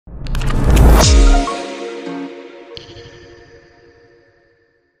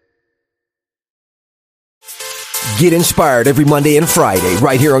Get inspired every Monday and Friday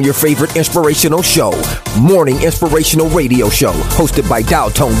right here on your favorite inspirational show, Morning Inspirational Radio Show, hosted by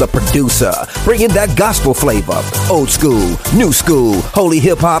Dowtone, the producer, bringing that gospel flavor, old school, new school, holy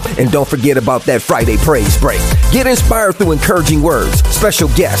hip-hop, and don't forget about that Friday praise break. Get inspired through encouraging words, special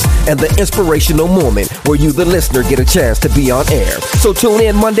guests, and the inspirational moment where you, the listener, get a chance to be on air. So tune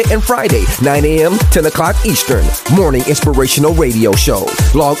in Monday and Friday, 9 a.m., 10 o'clock Eastern, Morning Inspirational Radio Show.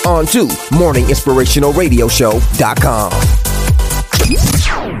 Log on to morninginspirationalradioshow.com.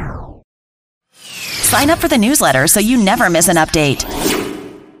 Sign up for the newsletter so you never miss an update.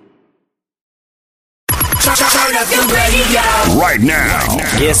 Right now.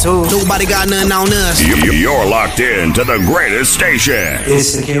 Guess who? Nobody got nothing on us. You're locked in to the greatest station.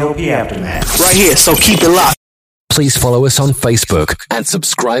 It's the KOP Aftermath. Right here, so keep it locked. Please follow us on Facebook and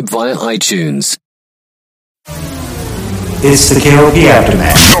subscribe via iTunes. It's the KOP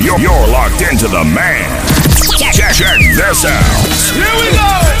Aftermath. You're locked into the man. Check this out. Here we go.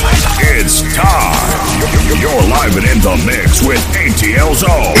 It's time. You're live and in the mix with ATL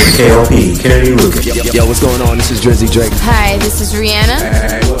Zone. KOP, Kennedy Lucas. Yo, what's going on? This is Drizzy Drake. Hi, this is Rihanna.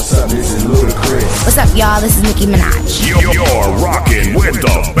 Hey, what's up? This is Ludacris. What's up, y'all? This is Nicki Minaj. You're rocking with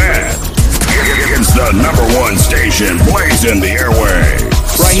the best. It's the #1 station blazing the airwaves.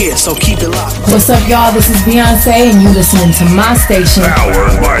 Right here, so keep it locked. What's up, y'all? This is Beyonce, and you listening to my station.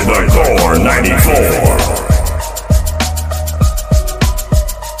 Powered by the Core 94.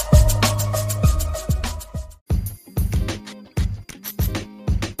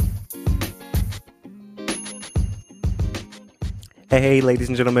 Hey, ladies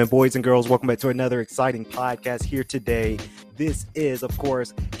and gentlemen, boys and girls, welcome back to another exciting podcast here today. This is, of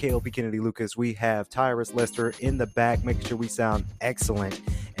course, KOP Kennedy Lucas. We have Tyrus Lester in the back, making sure we sound excellent.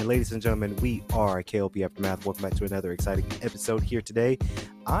 And ladies and gentlemen, we are KOP Aftermath. Welcome back to another exciting episode here today.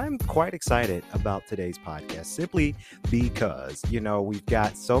 I'm quite excited about today's podcast simply because, we've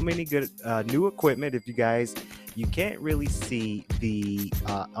got so many good new equipment. If you can't really see the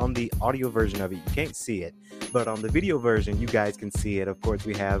on the audio version of it, you can't see it. But on the video version, you guys can see it. Of course,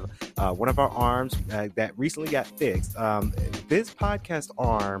 we have one of our arms that recently got fixed. This podcast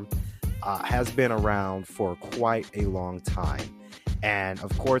arm has been around for quite a long time. And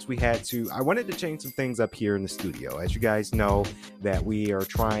of course, I wanted to change some things up here in the studio. As you guys know, that we are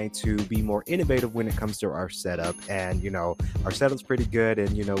trying to be more innovative when it comes to our setup. And, our setup's pretty good.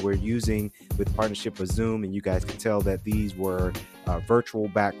 And, we're using with partnership with Zoom. And you guys can tell that these were virtual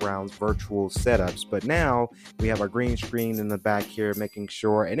backgrounds, virtual setups. But now we have our green screen in the back here, making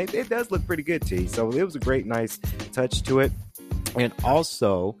sure. And it does look pretty good, T. So it was a great, nice touch to it. And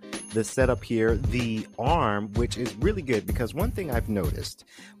also the setup here, the arm, which is really good because one thing I've noticed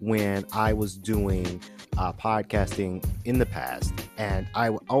when I was doing podcasting in the past, and I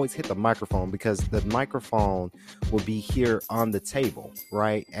would always hit the microphone because the microphone will be here on the table,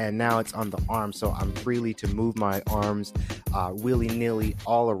 right? And now it's on the arm, so I'm freely to move my arms willy-nilly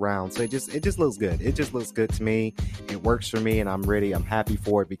all around. So it just looks good. It just looks good to me. It works for me, and I'm ready. I'm happy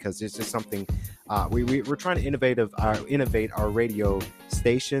for it because it's just something. We're trying to innovate our radio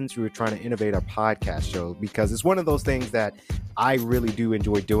stations. We're trying to innovate our podcast show because it's one of those things that I really do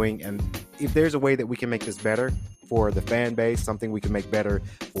enjoy doing. And if there's a way that we can make this better for the fan base, something we can make better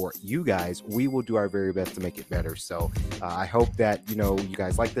for you guys, we will do our very best to make it better. So I hope that, you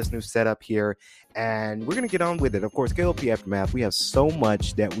guys like this new setup here. And we're going to get on with it. Of course, KOP Aftermath, we have so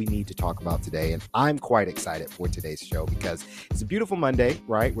much that we need to talk about today. And I'm quite excited for today's show because it's a beautiful Monday,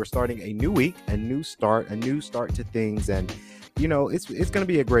 right? We're starting a new week, a new start to things. And, it's going to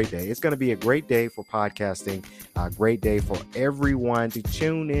be a great day. It's going to be a great day for podcasting, a great day for everyone to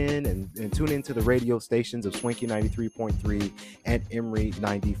tune in and tune into the radio stations of Swanky 93.3 and Emory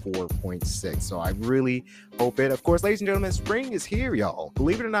 94.6. So I really hope it. Of course, ladies and gentlemen, spring is here, y'all.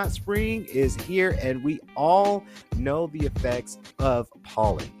 Believe it or not, spring is here, and we all know the effects of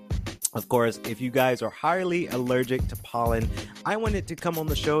pollen. Of course, if you guys are highly allergic to pollen, I wanted to come on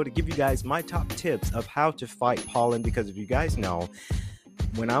the show to give you guys my top tips of how to fight pollen, because if you guys know,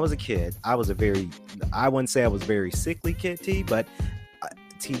 when I was a kid, I wouldn't say I was a very sickly kid, T, but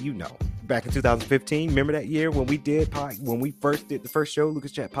T, back in 2015, remember that year when we first did the first show,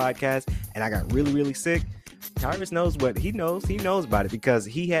 Lucas Chat Podcast, and I got really, really sick? Tyrus knows what he knows about it because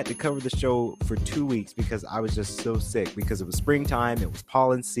he had to cover the show for 2 weeks because I was just so sick because it was springtime, it was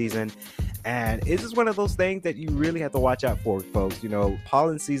pollen season, and it's just one of those things that you really have to watch out for, folks.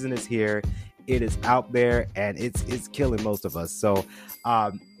 Pollen season is here. It is out there and it's killing most of us. So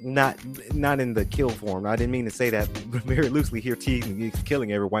not in the kill form. I didn't mean to say that very loosely here, teasing it's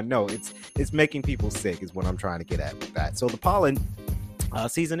killing everyone. No, it's making people sick is what I'm trying to get at with that. So the pollen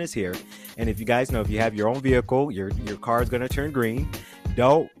season is here. And if you guys know, if you have your own vehicle, your car is going to turn green.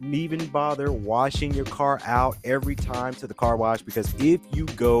 Don't even bother washing your car out every time to the car wash, because if you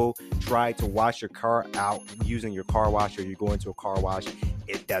go try to wash your car out using your car wash, or you go into a car wash,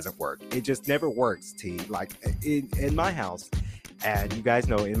 it doesn't work. It just never works, T. Like in my house, and you guys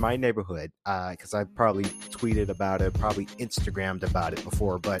know, in my neighborhood, because I probably tweeted about it, probably Instagrammed about it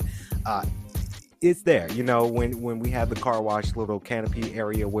before, but it's there, you know, when we have the car wash little canopy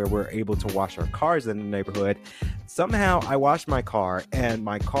area where we're able to wash our cars in the neighborhood. Somehow I wash my car and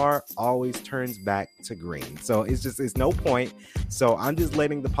my car always turns back to green. So it's no point. So I'm just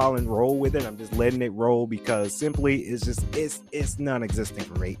letting the pollen roll with it. I'm just letting it roll, because simply it's non-existent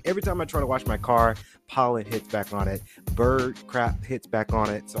for me. Every time I try to wash my car, pollen hits back on it, bird crap hits back on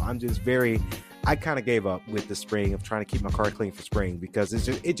it. So I kind of gave up with the spring of trying to keep my car clean for spring, because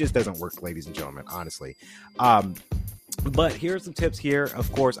it just doesn't work, ladies and gentlemen, honestly. But here's some tips here.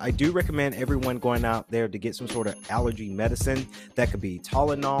 Of course, I do recommend everyone going out there to get some sort of allergy medicine. That could be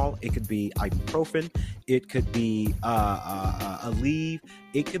Tylenol, it could be ibuprofen, it could be Aleve,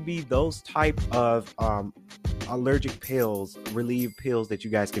 it could be those type of allergic pills, relief pills that you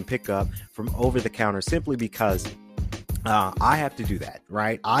guys can pick up from over the counter, simply because I have to do that,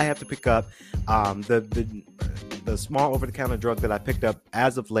 right? I have to pick up the small over-the-counter drug that I picked up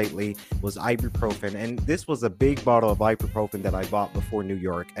as of lately was ibuprofen, and this was a big bottle of ibuprofen that I bought before New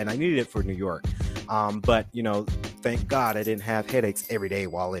York, and I needed it for New York. But you know, thank God I didn't have headaches every day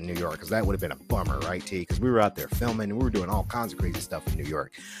while in New York, because that would have been a bummer, right, T? Because we were out there filming and we were doing all kinds of crazy stuff in New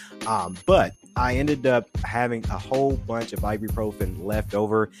York. But I ended up having a whole bunch of ibuprofen left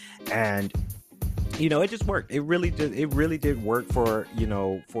over, and you know, it just worked. It really did work for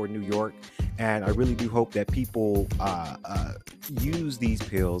New York. And I really do hope that people use these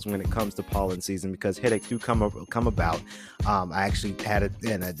pills when it comes to pollen season, because headaches do come about. I actually had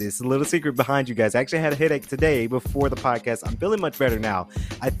this little secret behind you guys. I actually had a headache today before the podcast. I'm feeling much better now.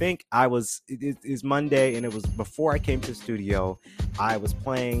 I think it's Monday, and it was before I came to the studio. I was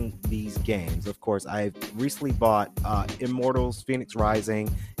playing these games. Of course, I've recently bought Immortals, Phoenix Rising,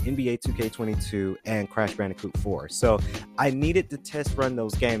 NBA 2K22, and Crash Bandicoot 4. So I needed to test run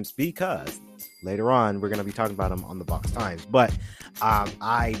those games, because later on we're going to be talking about them on the Box Times. But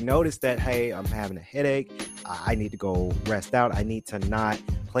I noticed that, hey, I'm having a headache. I need to go rest out. I need to not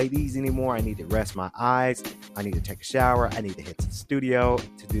play these anymore. I need to rest my eyes. I need to take a shower. I need to hit the studio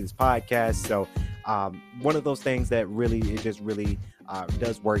to do this podcast. So one of those things that really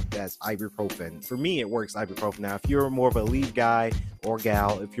does work as ibuprofen. For me, it works ibuprofen. Now, if you're more of a Aleve guy or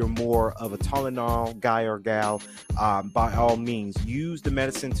gal, if you're more of a Tylenol guy or gal, by all means, use the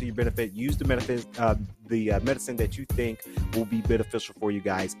medicine to your benefit. Use the medicine that you think will be beneficial for you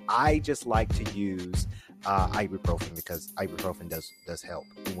guys. I just like to use ibuprofen, because ibuprofen does help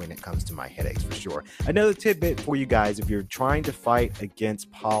when it comes to my headaches, for sure. Another tidbit for you guys, if you're trying to fight against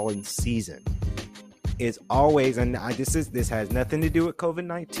pollen season, is always, and this has nothing to do with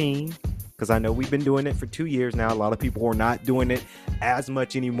COVID-19, because I know we've been doing it for 2 years now. A lot of people are not doing it as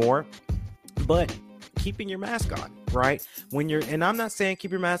much anymore, but keeping your mask on, right? And I'm not saying keep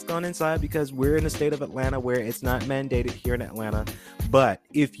your mask on inside, because we're in the state of Atlanta where it's not mandated here in Atlanta. But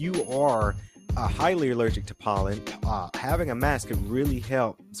if you are highly allergic to pollen, having a mask could really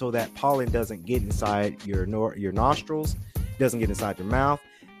help, so that pollen doesn't get inside your nostrils, doesn't get inside your mouth,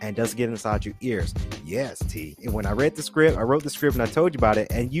 and doesn't get inside your ears. Yes, T. And when I read the script, I wrote the script and I told you about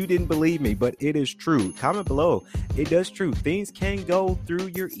it, and you didn't believe me, but it is true. Comment below. It does true. Things can go through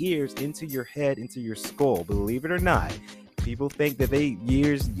your ears, into your head, into your skull. Believe it or not. People think that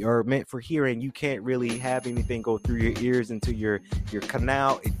ears are meant for hearing. You can't really have anything go through your ears into your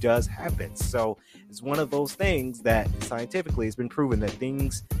canal. It does happen. So it's one of those things that scientifically has been proven that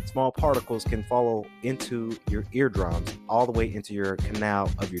small particles can follow into your eardrums all the way into your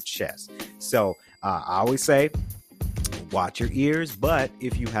canal of your chest. So I always say, watch your ears. But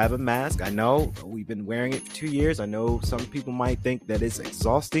if you have a mask, I know we've been wearing it for 2 years. I know some people might think that it's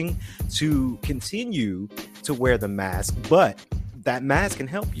exhausting to continue to wear the mask, but that mask can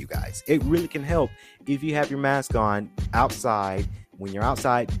help you guys. It really can help if you have your mask on outside. When you're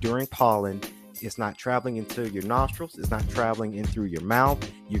outside during pollen, it's not traveling into your nostrils. It's not traveling in through your mouth.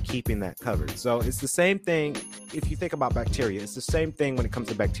 You're keeping that covered. So it's the same thing if you think about bacteria. It's the same thing when it comes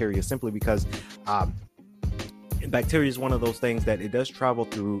to bacteria, simply because bacteria is one of those things that it does travel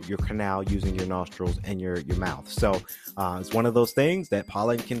through your canal using your nostrils and your mouth. So it's one of those things that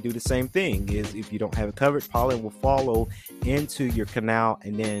pollen can do the same thing. Is if you don't have it covered, pollen will follow into your canal,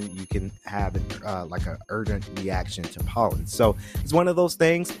 and then you can have like an urgent reaction to pollen. So it's one of those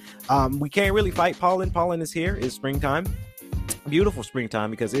things. We can't really fight pollen. Pollen is here. It's springtime. beautiful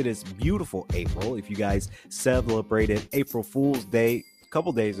springtime because it is beautiful April. If you guys celebrated April Fool's Day a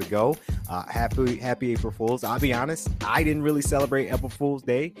couple days ago, happy April Fools. I'll be honest, I didn't really celebrate April Fool's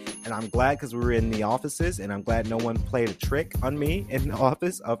Day, and I'm glad because we were in the offices, and I'm glad no one played a trick on me in the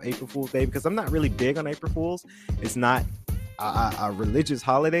office of April Fool's Day because I'm not really big on April Fools. It's not a religious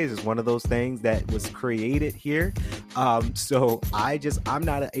holidays. Is one of those things that was created here. So I'm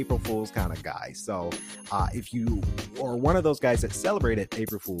not an April Fool's kind of guy. So if you are one of those guys that celebrated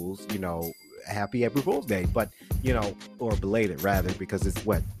April Fools, happy April Fool's Day, but or belated rather, because it's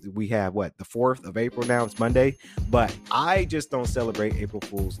the 4th of April now. It's Monday, but I just don't celebrate April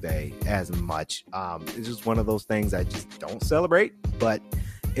Fool's Day as much. It's just one of those things I just don't celebrate, but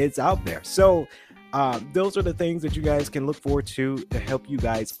it's out there. So those are the things that you guys can look forward to help you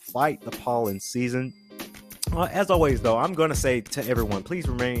guys fight the pollen season. As always, though, I'm going to say to everyone, please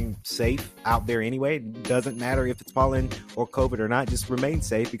remain safe out there anyway. It doesn't matter if it's pollen or COVID or not. Just remain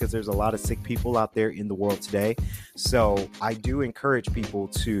safe because there's a lot of sick people out there in the world today. So I do encourage people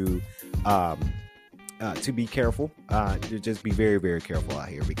to be careful, to just be very, very careful out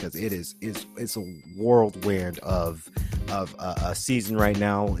here because it's a whirlwind of a season right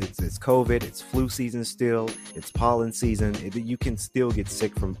now. It's COVID, it's flu season still, it's pollen season. You can still get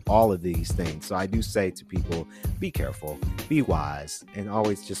sick from all of these things. So I do say to people, be careful, be wise, and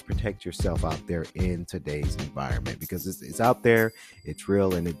always just protect yourself out there in today's environment because it's out there, it's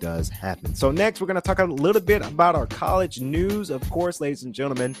real, and it does happen. So next, we're going to talk a little bit about our college news. Of course, ladies and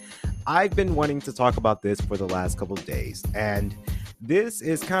gentlemen, I've been wanting to talk about this for the last couple of days, and this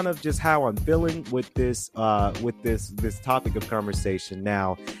is kind of just how I'm feeling with this topic of conversation.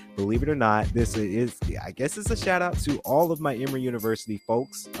 Now, believe it or not, this is, I guess it's a shout out to all of my Emory University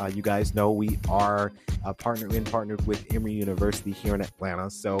folks. You guys know we are partnered with Emory University here in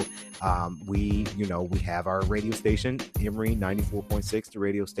Atlanta. So we have our radio station, Emory 94.6, the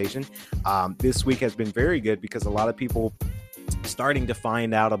radio station. This week has been very good because a lot of people starting to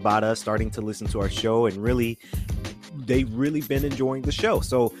find out about us, starting to listen to our show, and they've really been enjoying the show.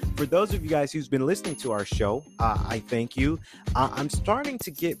 So for those of you guys who's been listening to our show, I thank you. I'm starting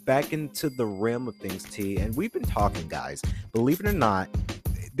to get back into the realm of things, T, and we've been talking, guys. Believe it or not,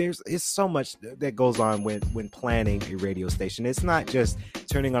 there's so much that goes on when planning a radio station. It's not just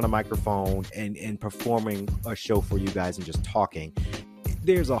turning on a microphone and performing a show for you guys and just talking.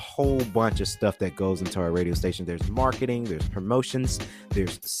 There's a whole bunch of stuff that goes into our radio station. There's marketing, there's promotions,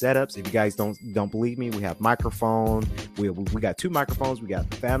 there's setups. If you guys don't believe me, we have microphone. We got 2 microphones. We got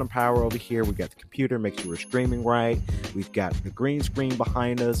the Phantom Power over here. We got the computer, make sure we're streaming right. We've got the green screen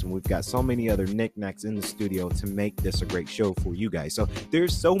behind us, and we've got so many other knickknacks in the studio to make this a great show for you guys. So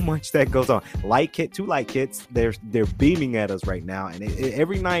there's so much that goes on. 2 light kits, they're beaming at us right now, and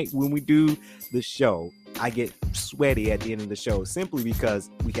every night when we do the show, I get sweaty at the end of the show simply because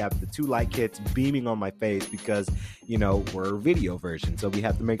we have the 2 light kits beaming on my face because, we're a video version. So we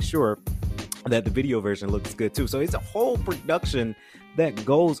have to make sure that the video version looks good too. So it's a whole production that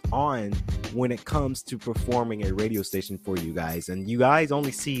goes on when it comes to performing a radio station for you guys. And you guys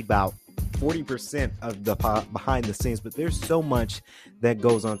only see about 40% of the behind the scenes, but there's so much that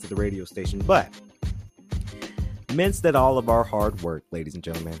goes on to the radio station. But amidst that all of our hard work, ladies and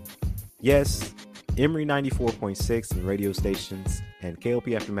gentlemen, yes, Emory 94.6 and radio stations and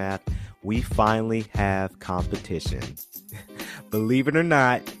KLP Aftermath, we finally have competition. Believe it or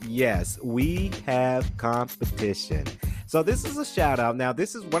not, yes, we have competition. So this is a shout out. Now,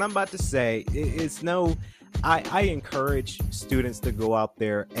 this is what I'm about to say. I encourage students to go out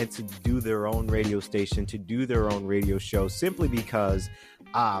there and to do their own radio station, to do their own radio show, simply because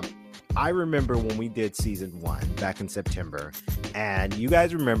I remember when we did season 1 back in September, and you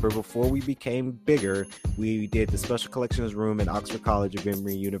guys remember before we became bigger, we did the Special Collections Room at Oxford College of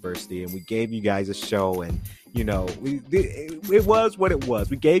Emory University, and we gave you guys a show, and it was what it was.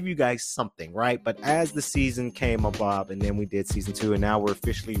 We gave you guys something, right? But as the season came about, and then we did season 2, and now we're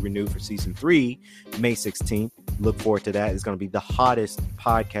officially renewed for season 3, May 16th. Look forward to that. It's going to be the hottest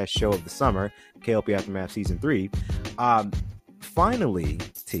podcast show of the summer, KLP Aftermath season 3. Finally,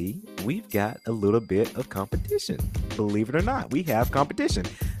 T, we've got a little bit of competition. Believe it or not, we have competition.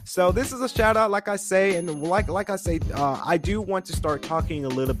 So this is a shout out, like I say, and like I say, I do want to start talking a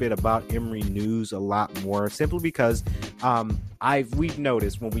little bit about Emory news a lot more, simply because we've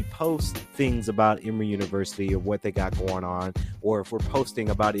noticed when we post things about Emory University or what they got going on, or if we're posting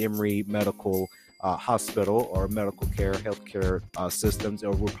about Emory Medical Hospital or medical care, healthcare systems,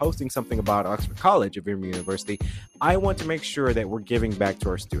 or we're posting something about Oxford College of Emory University, I want to make sure that we're giving back to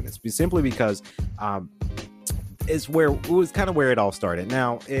our students, simply because it was kind of where it all started.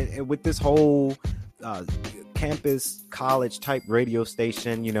 Now, with this whole campus college type radio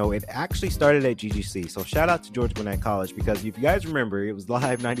station. You know, it actually started at GGC. So shout out to George Gwinnett College, because if you guys remember, it was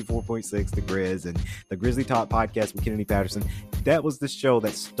live 94.6, the Grizz, and the Grizzly Talk podcast with Kennedy Patterson. That was the show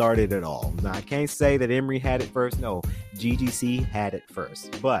that started it all. Now, I can't say that Emory had it first. No, GGC had it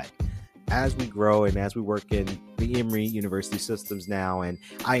first. But as we grow and as we work in the Emory University systems now, and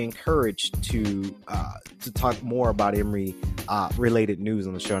I encourage to talk more about Emory related news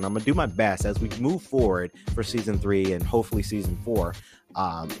on the show, and I'm gonna do my best as we move forward for season 3 and hopefully season 4.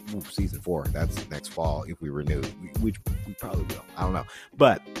 Season 4, that's next fall if we renew, which we probably will. I don't know,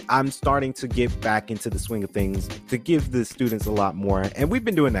 but I'm starting to get back into the swing of things to give the students a lot more, and we've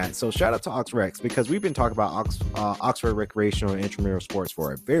been doing that. So shout out to OxRex, because we've been talking about Oxford recreational and intramural sports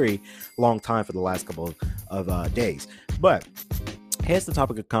for a very long time, for the last couple of days. But here's the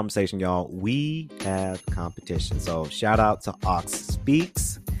topic of conversation, y'all. We have competition. So shout out to Ox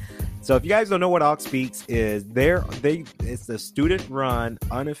Speaks. So if you guys don't know what Ox Speaks is, it's a student-run,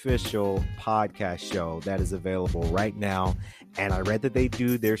 unofficial podcast show that is available right now. And I read that they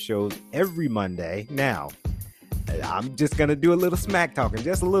do their shows every Monday. Now, I'm just going to do a little smack talking,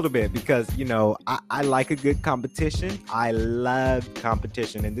 just a little bit, because, you know, I like a good competition. I love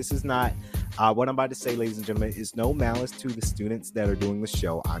competition. And this is not, what I'm about to say, ladies and gentlemen, is no malice to the students that are doing the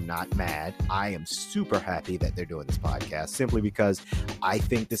show. I'm not mad. I am super happy that they're doing this podcast, simply because I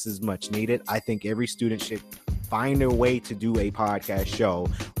think this is much needed. I think every student should find their way to do a podcast show,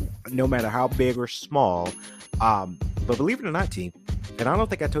 no matter how big or small. But believe it or not, team, and I don't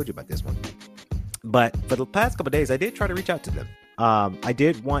think I told you about this one, but for the past couple of days, I did try to reach out to them. I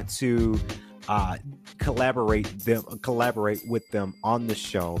did want to collaborate with them on the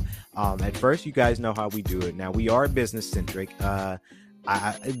show. At first, you guys know how we do it. Now, we are business centric.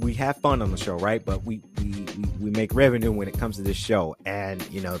 We have fun on the show, right? But we make revenue when it comes to this show, and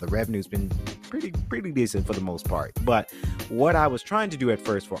you know, the revenue's been pretty decent for the most part. But what I was trying to do at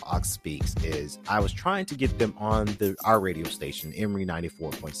first for Ox Speaks is I was trying to get them on our radio station, Emory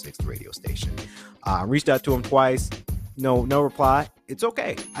 94.6 radio station. Reached out to them twice. No reply. It's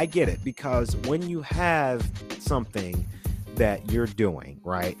okay. I get it, because when you have something that you're doing,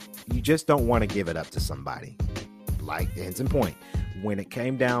 right, you just don't want to give it up to somebody. Like Henson Point, when it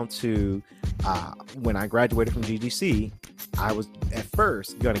came down to when I graduated from GGC, I was at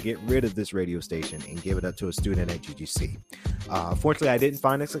first going to get rid of this radio station and give it up to a student at GGC. Fortunately, I didn't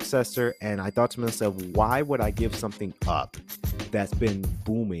find a successor, and I thought to myself, why would I give something up that's been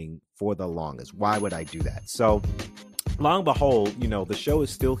booming for the longest? Why would I do that? So long and behold, you know, the show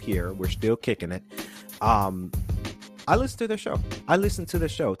is still here. We're still kicking it. I listen to their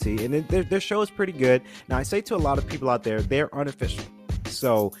show, T, and their show is pretty good. Now, I say to a lot of people out there, they're unofficial.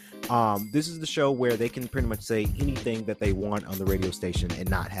 So this is the show where they can pretty much say anything that they want on the radio station and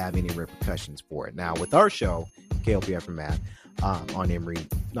not have any repercussions for it. Now, with our show, KLP Aftermath, on Emory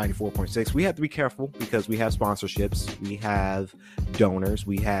 94.6, we have to be careful because we have sponsorships, we have donors,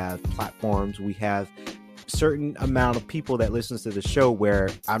 we have platforms, we have certain amount of people that listens to the show where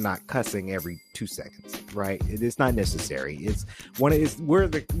I'm not cussing every 2 seconds, right? It's not necessary. We're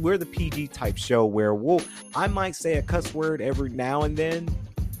the PG type show where I might say a cuss word every now and then,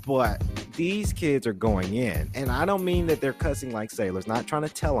 but these kids are going in, and I don't mean that they're cussing like sailors. Not trying to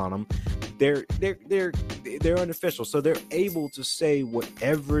tell on them. They're unofficial, so they're able to say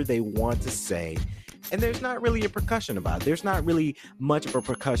whatever they want to say, and there's not really a percussion about it. There's not really much of a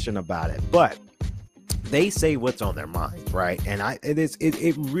percussion about it, but they say what's on their mind, right? And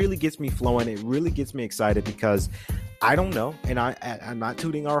it really gets me flowing. It really gets me excited because I don't know, and I'm not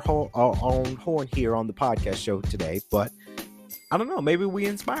tooting our own horn here on the podcast show today, but I don't know. Maybe we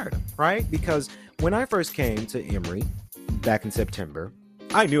inspired them, right? Because when I first came to Emory back in September,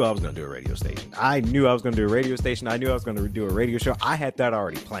 I knew I was going to do a radio station. I knew I was going to do a radio station. I knew I was going to do a radio show. I had that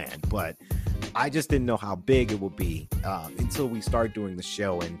already planned, but I just didn't know how big it would be until we started doing the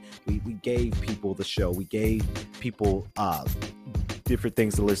show, and we gave people the show. We gave people different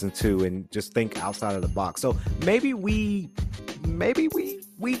things to listen to and just think outside of the box. So maybe we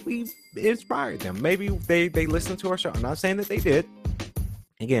inspired them. Maybe they listened to our show. I'm not saying that they did.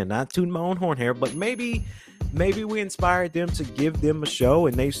 Again, not tooting my own horn here, but maybe we inspired them to give them a show,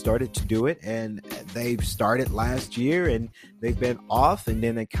 and they started to do it, and they've started last year, and they've been off, and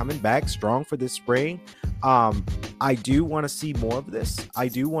then they're coming back strong for this spring. I do want to see more of this. I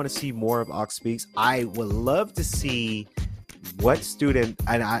do want to see more of Ox Speaks. I would love to see what student,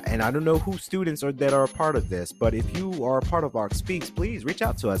 and I don't know who students are that are a part of this, but if you are a part of Ox Speaks, please reach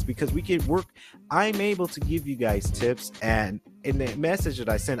out to us because we can work. I'm able to give you guys tips, and in the message that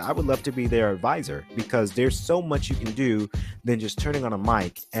I sent, I would love to be their advisor, because there's so much you can do than just turning on a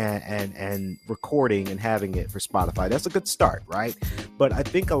mic and recording and having it for Spotify. That's a good start, right? But I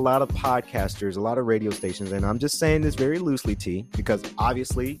think a lot of podcasters, a lot of radio stations, and I'm just saying this very loosely, T, because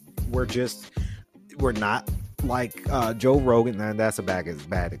obviously we're not like Joe Rogan, and that's a bad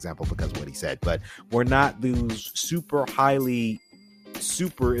example because of what he said, but we're not those super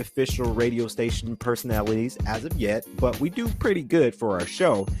official radio station personalities as of yet, but we do pretty good for our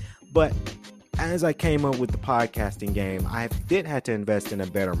show. But as I came up with the podcasting game, I did have to invest in a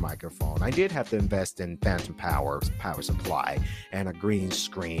better microphone. I did have to invest in phantom power supply, and a green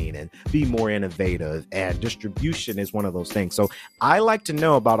screen, and be more innovative. And distribution is one of those things. So I like to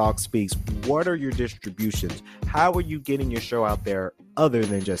know about Aux Speaks. What are your distributions? How are you getting your show out there other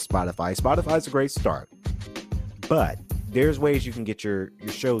than just Spotify? Spotify's a great start, but there's ways you can get your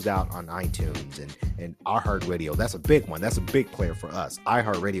shows out on iTunes and iHeartRadio. That's a big one. That's a big player for us.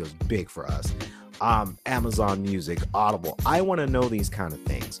 iHeartRadio is big for us. Amazon Music, Audible. I want to know these kind of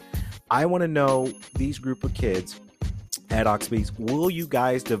things. I want to know, these group of kids at Aux Speaks, will you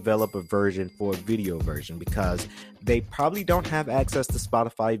guys develop a version for a video version? Because they probably don't have access to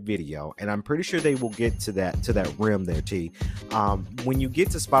Spotify video, and I'm pretty sure they will get to that rim there, T. When you get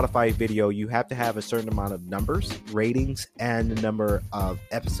to Spotify video, you have to have a certain amount of numbers, ratings, and the number of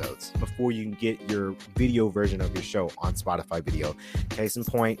episodes before you can get your video version of your show on Spotify video. Case in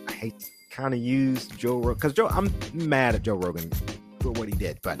point, I hate to kind of use Joe Rogan, because I'm mad at Joe Rogan for what he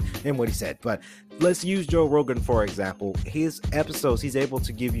did, and what he said. But let's use Joe Rogan for example. His episodes, he's able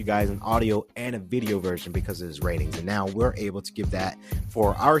to give you guys an audio and a video version because of his ratings, and now we're able to give that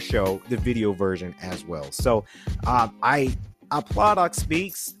for our show, the video version as well. So I applaud Aux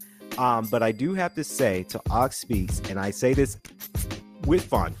Speaks, but I do have to say to Aux Speaks, and I say this with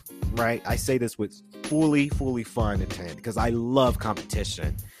fun, right? I say this with fully fun intent, because I love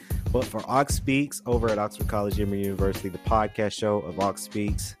competition. But for Aux Speaks over at Oxford College Emory University, the podcast show of Aux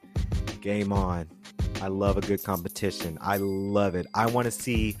Speaks, game on. I love a good competition. I love it. I want to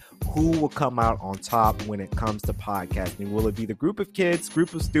see who will come out on top when it comes to podcasting. Will it be the group of kids,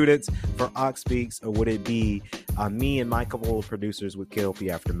 group of students for Aux Speaks, or would it be me and my couple of producers with KLP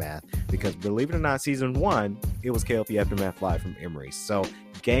Aftermath? Because believe it or not, season 1, it was KLP Aftermath live from Emory. So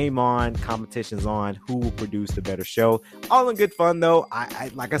game on, competition's on. Who will produce the better show? All in good fun, though. I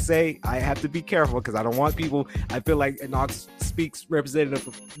like I say, I have to be careful, because I don't want people. I feel like an Aux Speaks representative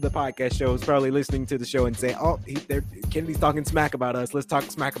of the podcast show is probably listening to the show and saying, "Oh, Kennedy's talking smack about us. Let's talk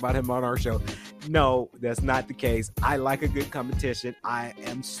smack about him on our show." No, that's not the case. I like a good competition. I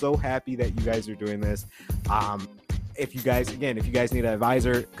am so happy that you guys are doing this. If you guys need an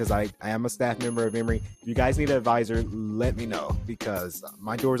advisor, because I am a staff member of Emory, if you guys need an advisor, let me know, because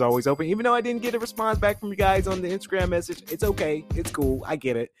my door's always open. Even though I didn't get a response back from you guys on the Instagram message, it's okay. It's cool. I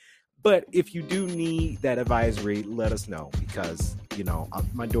get it. But if you do need that advisory, let us know, because,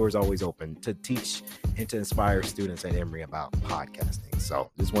 my door is always open to teach and to inspire students at Emory about podcasting. So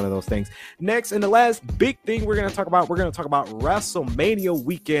this is one of those things. Next, and the last big thing we're going to talk about WrestleMania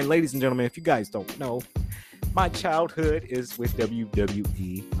weekend. Ladies and gentlemen, if you guys don't know, my childhood is with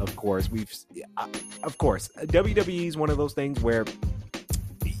WWE. Of course, WWE is one of those things where,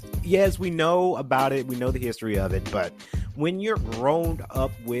 yes, we know about it. We know the history of it. But when you're grown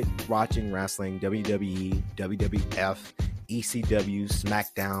up with watching wrestling, WWE, WWF, ECW,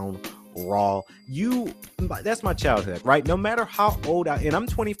 SmackDown, Raw, that's my childhood, right? No matter how old and I'm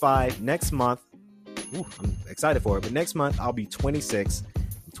 25 next month. I'm excited for it. But next month, I'll be 26.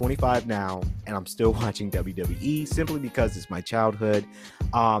 25 now, and I'm still watching WWE simply because it's my childhood,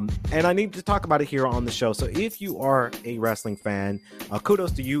 and I need to talk about it here on the show. So if you are a wrestling fan,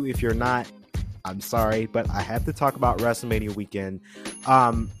 kudos to you. If you're not, I'm sorry, but I have to talk about WrestleMania weekend.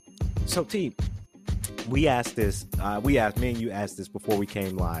 So team, me and you asked this before we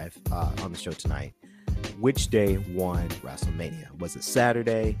came live on the show tonight. Which day won WrestleMania? Was it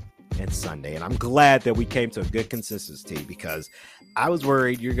Saturday and Sunday? And I'm glad that we came to a good consistency, because I was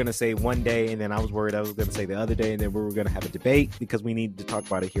worried you're going to say one day, and then I was worried I was going to say the other day, and then we were going to have a debate, because we need to talk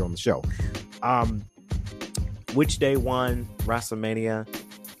about it here on the show. Which day won WrestleMania?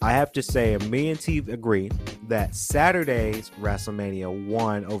 I have to say, me and T agree that Saturday's WrestleMania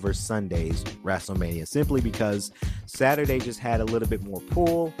won over Sunday's WrestleMania, simply because Saturday just had a little bit more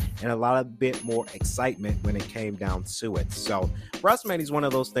pull and a bit more excitement when it came down to it. So WrestleMania is one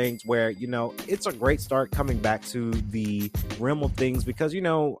of those things where, it's a great start coming back to the realm of things, because,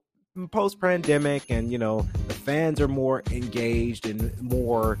 post-pandemic, and, the fans are more engaged and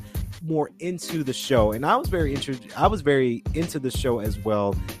more more into the show, and I was very into the show as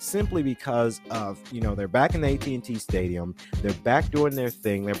well, simply because of, you know, they're back in the AT&T Stadium, they're back doing their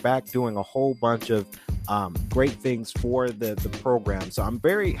thing, they're back doing a whole bunch of great things for the program. So I'm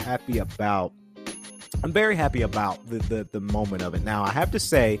very happy about the moment of it. Now, I have to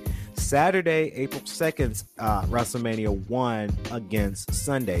say, Saturday, April 2nd, WrestleMania 1 against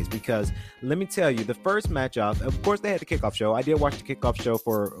Sundays, because let me tell you, the first match off, of course, they had the kickoff show. I did watch the kickoff show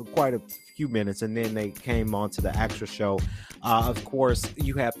for quite a few minutes, and then they came on to the actual show. Of course,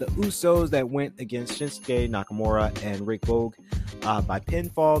 you have the Usos that went against Shinsuke Nakamura and Rick Bogue by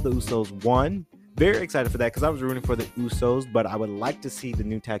pinfall. The Usos won. Very excited for that because I was rooting for the Usos, but I would like to see the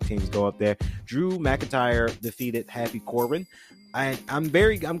new tag teams go up there. Drew McIntyre defeated Happy Corbin. I'm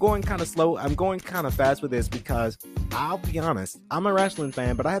going kind of slow. I'm going kind of fast with this because I'll be honest, I'm a wrestling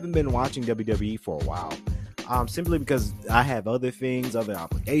fan, but I haven't been watching WWE for a while. Simply because I have other things, other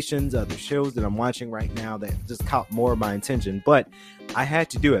obligations, other shows that I'm watching right now that just caught more of my attention. But I had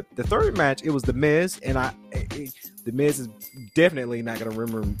to do it. The third match, it was The Miz, and The Miz is definitely not going to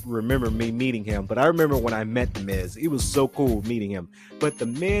remember me meeting him, but I remember when I met The Miz. It was so cool meeting him. But The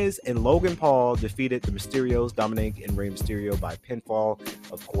Miz and Logan Paul defeated the Mysterios, Dominic and Rey Mysterio, by pinfall.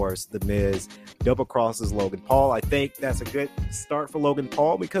 Of course, The Miz double crosses Logan Paul. I think that's a good start for Logan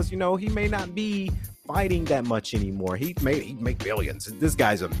Paul because, you know, he may not be fighting that much anymore. He'd make billions. This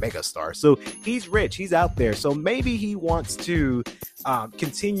guy's a megastar, so he's rich, he's out there, so maybe he wants to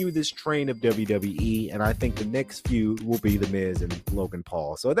continue this train of WWE, and I think the next feud will be The Miz and Logan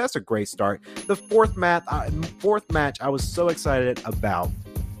Paul. So that's a great start. The fourth match I was so excited about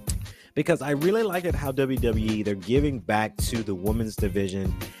because I really like it how WWE, they're giving back to the women's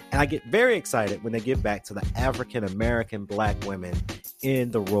division, and I get very excited when they give back to the African American Black women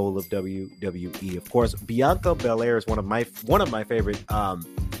in the role of WWE. Of course, Bianca Belair is one of my favorite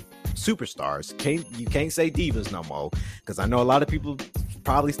superstars. You can't say divas no more, because I know a lot of people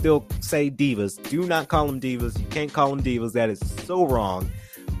probably still say divas. Do not call them divas. You can't call them divas. That is so wrong.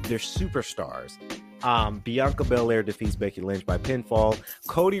 They're superstars. Bianca Belair defeats Becky Lynch by pinfall.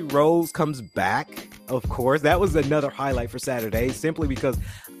 Cody Rhodes comes back, of course. That was another highlight for Saturday, simply because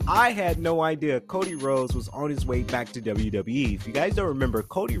I had no idea Cody Rhodes was on his way back to WWE. If you guys don't remember,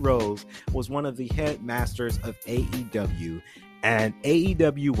 Cody Rhodes was one of the headmasters of AEW, and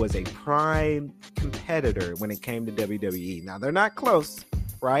AEW was a prime competitor when it came to WWE. Now, they're not close,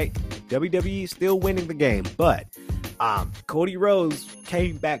 right? WWE is still winning the game, but Cody Rhodes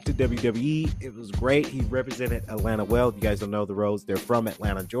came back to WWE. It was great. He represented Atlanta well. If you guys don't know the Rhodes, they're from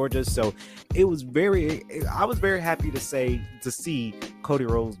Atlanta, Georgia. So I was very happy to see Cody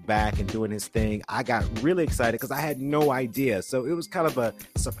Rhodes back and doing his thing. I got really excited because I had no idea. So it was kind of a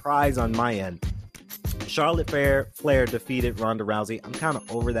surprise on my end. Charlotte Flair defeated Ronda Rousey. I'm kind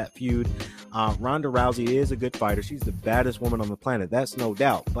of over that feud. Ronda Rousey is a good fighter. She's the baddest woman on the planet. That's no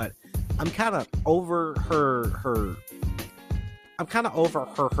doubt. But I'm kind of over her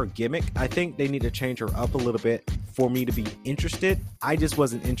gimmick. I think they need to change her up a little bit for me to be interested. I just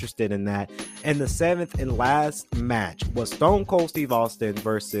wasn't interested in that. And the seventh and last match was Stone Cold Steve Austin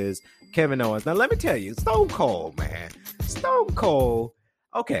versus Kevin Owens. Now, let me tell you, Stone Cold,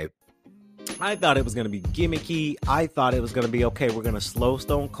 okay. I thought it was going to be gimmicky. I thought it was going to be, okay, we're going to slow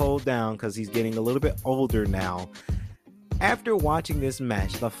Stone Cold down because he's getting a little bit older now. After watching this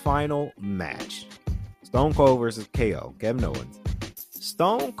match, the final match, Stone Cold versus KO, Kevin Owens,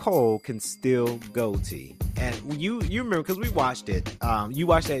 Stone Cold can still go T. And you remember, because we watched it. You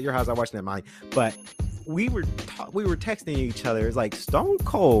watched it at your house, I watched it at mine. But we were texting each other. It's like, Stone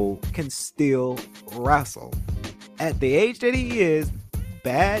Cold can still wrestle. At the age that he is,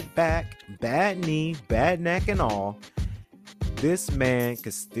 bad back, bad knee, bad neck and all, this man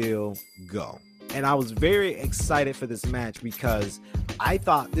could still go. And I was very excited for this match because I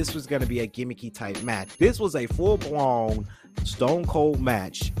thought this was going to be a gimmicky type match. This was a full-blown Stone Cold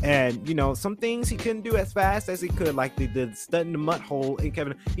match. And, you know, some things he couldn't do as fast as he could, like the stud in the mud hole. And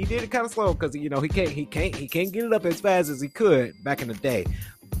Kevin, he did it kind of slow because, you know, he can't get it up as fast as he could back in the day.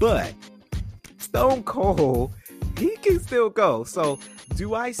 But Stone Cold, he can still go. So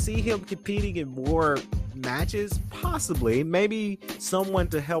do I see him competing in more matches? Possibly. Maybe someone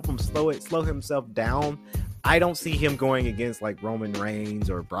to help him slow himself down. I don't see him going against like Roman Reigns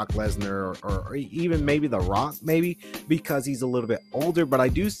or Brock Lesnar or even maybe The Rock, maybe, because he's a little bit older. But I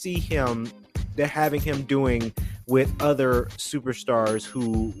do see him, they're having him doing with other superstars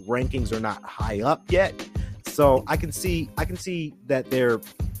who rankings are not high up yet. So I can see that they're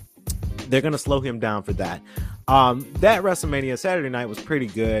going to slow him down for that. That WrestleMania Saturday night was pretty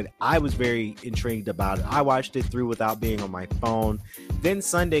good. I was very intrigued about it. I watched it through without being on my phone. Then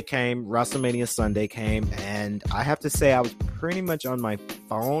Sunday came, WrestleMania Sunday came, and I have to say I was pretty much on my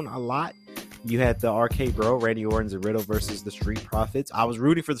phone a lot. You had the Arcade Bro, Randy Orton and Riddle versus the Street Profits. I was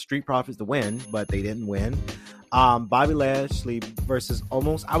rooting for the Street Profits to win, but they didn't win. Bobby Lashley versus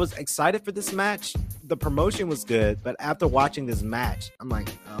Omos. I was excited for this match. The promotion was good, but after watching this match, I'm like,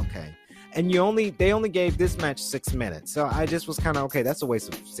 okay. And they only gave this match 6 minutes. So I just was kind of, okay, that's a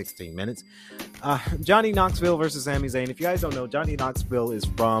waste of 16 minutes. Johnny Knoxville versus Sami Zayn. If you guys don't know, Johnny Knoxville is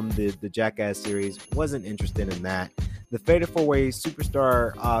from the Jackass series. Wasn't interested in that. The Fatal 4-Way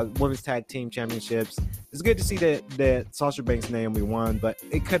Superstar Women's Tag Team Championships. It's good to see that Sasha Banks and Naomi won, but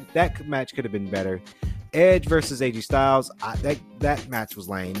that match could have been better. Edge versus AJ Styles. That match was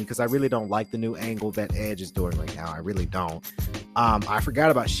lame because I really don't like the new angle that Edge is doing right now. I really don't. I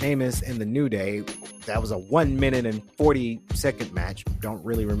forgot about Sheamus and the New Day. That was a 1 minute and 40-second match. Don't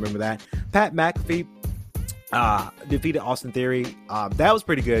really remember that. Pat McAfee defeated Austin Theory. That was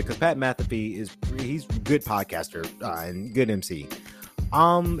pretty good because Pat McAfee he's a good podcaster and good MC.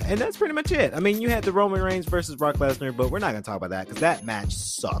 And that's pretty much it. I mean, you had the Roman Reigns versus Brock Lesnar, but we're not going to talk about that because that match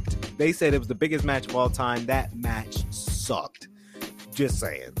sucked. They said it was the biggest match of all time. That match sucked. Just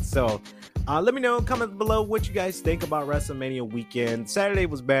saying. So let me know in comments below what you guys think about WrestleMania weekend. Saturday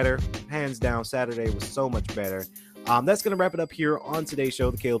was better. Hands down, Saturday was so much better. That's going to wrap it up here on today's show,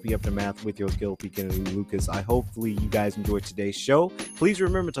 the KLP Aftermath with your KLP Kennedy Lucas. Hopefully you guys enjoyed today's show. Please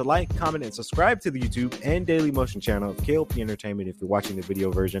remember to like, comment, and subscribe to the YouTube and Daily Motion channel of KLP Entertainment if you're watching the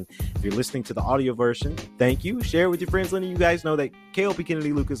video version. If you're listening to the audio version, thank you. Share with your friends, letting you guys know that KLP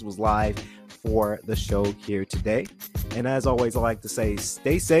Kennedy Lucas was live for the show here today. And as always, I like to say,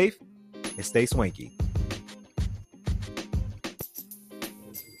 stay safe and stay swanky.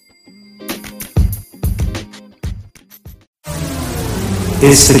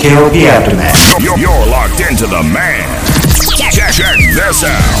 It's the KLP Aftermath. You're locked into the man. Check this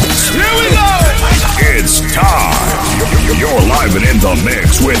out. Here we go. It's time. You're live and in the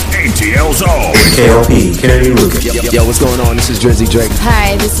mix with ATL Zone. KLP, Kennedy Lucas. Yo, what's going on? This is Drizzy Drake.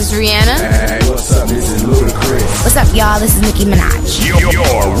 Hi, this is Rihanna. Hey, what's up? This is Ludacris. What's up, y'all? This is Nicki Minaj.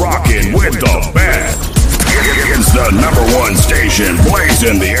 You're rocking with the best. It's the #1 station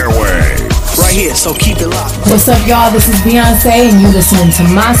blazing the airway. Right here, so keep it locked. What's up, y'all? This is Beyonce, and you listening to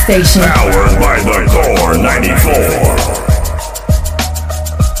my station. Powered by the Core 94.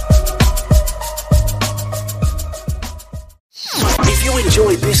 If you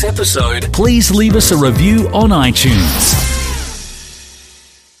enjoyed this episode, please leave us a review on iTunes.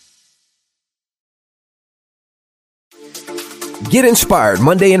 Get inspired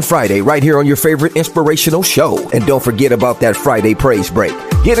Monday and Friday right here on your favorite inspirational show. And don't forget about that Friday praise break.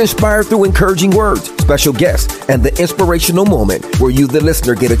 Get inspired through encouraging words, special guests, and the inspirational moment where you, the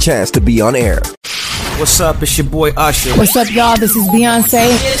listener, get a chance to be on air. What's up? It's your boy Usher. What's up, y'all? This is Beyonce.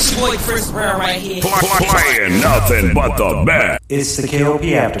 It's your boy Chris Brown right here. Playing nothing but the best. It's the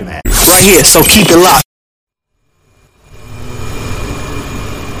KLP Aftermath. Right here, so keep it locked.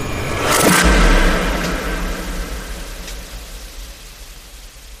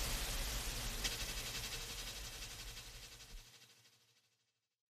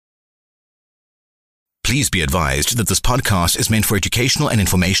 Please be advised that this podcast is meant for educational and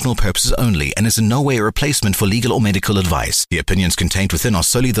informational purposes only and is in no way a replacement for legal or medical advice. The opinions contained within are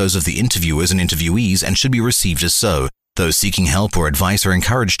solely those of the interviewers and interviewees and should be received as so. Those seeking help or advice are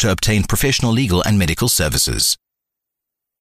encouraged to obtain professional legal and medical services.